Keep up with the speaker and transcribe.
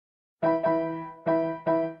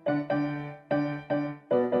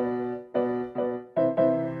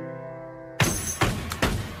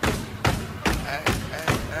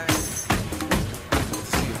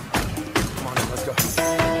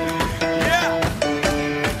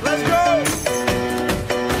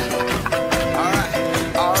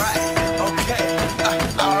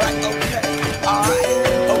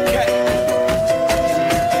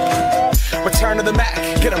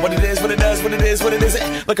what it is, what it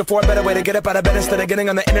isn't. Looking for a better way to get up out of bed instead of getting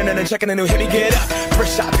on the internet and checking a new hit. Me get up,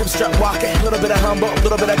 first shot, come strut walking. A little bit of humble, a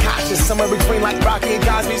little bit of cautious. Somewhere between like Rocky and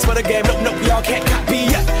Cosby's for the game. Nope, nope, y'all can't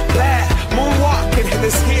copy yet. Bad moonwalking, and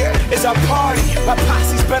this here is our party. My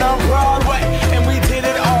posse's been on Broadway, and we did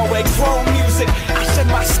it all way. Grown music, I shed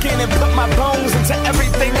my skin and put my bones into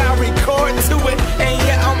everything I record to it. And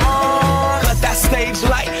yeah, I'm on. Let that stage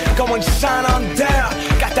light go and shine on down.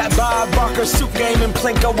 Got that Bob Barker suit game and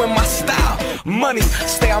Plinko in my style. Money,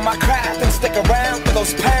 stay on my craft and stick around for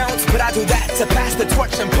those pounds. But I do that to pass the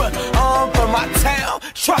torch and put on for my town.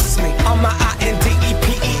 Trust me, on my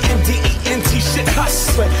INDEPENDENT shit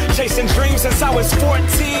hustling. Chasing dreams since I was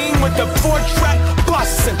 14 with the 4-track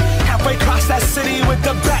bustin'. Halfway across that city with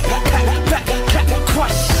the back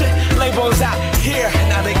crush shit. Labels out here,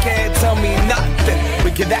 now they can't tell me nothing.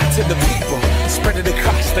 We give that to the people, spread it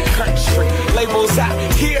across the country. Labels out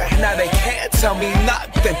here, now they can't tell me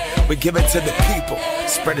nothing. We give it to the people,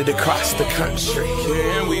 spread it across the country.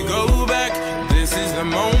 Here we go back, this is the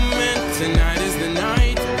moment. Tonight is the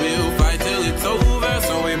night, we'll fight till it's over.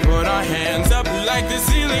 So we put our hands up like the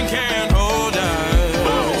ceiling can't hold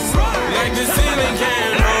us. Like the ceiling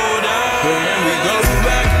can't hold us. Here we go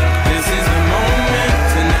back, this is the moment.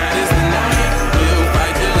 Tonight is the night, we'll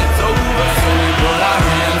fight till it's over. So we put our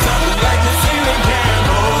hands up like the ceiling can't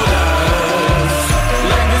hold us.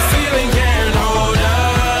 Like the ceiling can't hold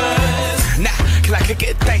us. Now, can I kick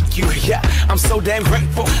it? Thank you, yeah, I'm so damn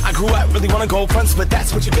grateful. I grew up really wanna go fronts, but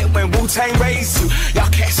that's what you get when Wu-Tang raised you.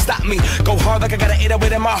 Y'all can't stop me, go hard like I got an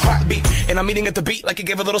 808 in my heartbeat. And I'm eating at the beat like it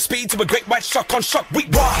gave a little speed to a great white shark on shark week.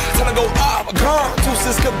 Raw, time to go off, gone,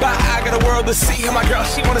 deuces goodbye. I got a world to see, and my girl,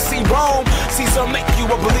 she wanna see Rome. Caesar make you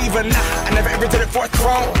a believer, nah, I never ever did it for a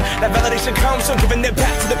throne. That validation comes from giving it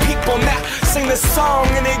back to the people. Now, sing this song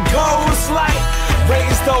and it goes like,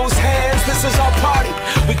 raise those hands, this is our party.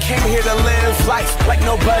 We came here to live life like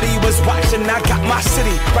nobody was watching. I got my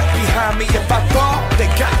city right behind me. If I fall, they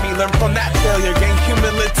got me. Learn from that failure, gain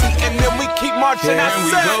humility, and then we keep marching. Here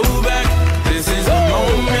we go back, this is the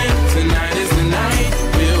moment. Tonight is the night.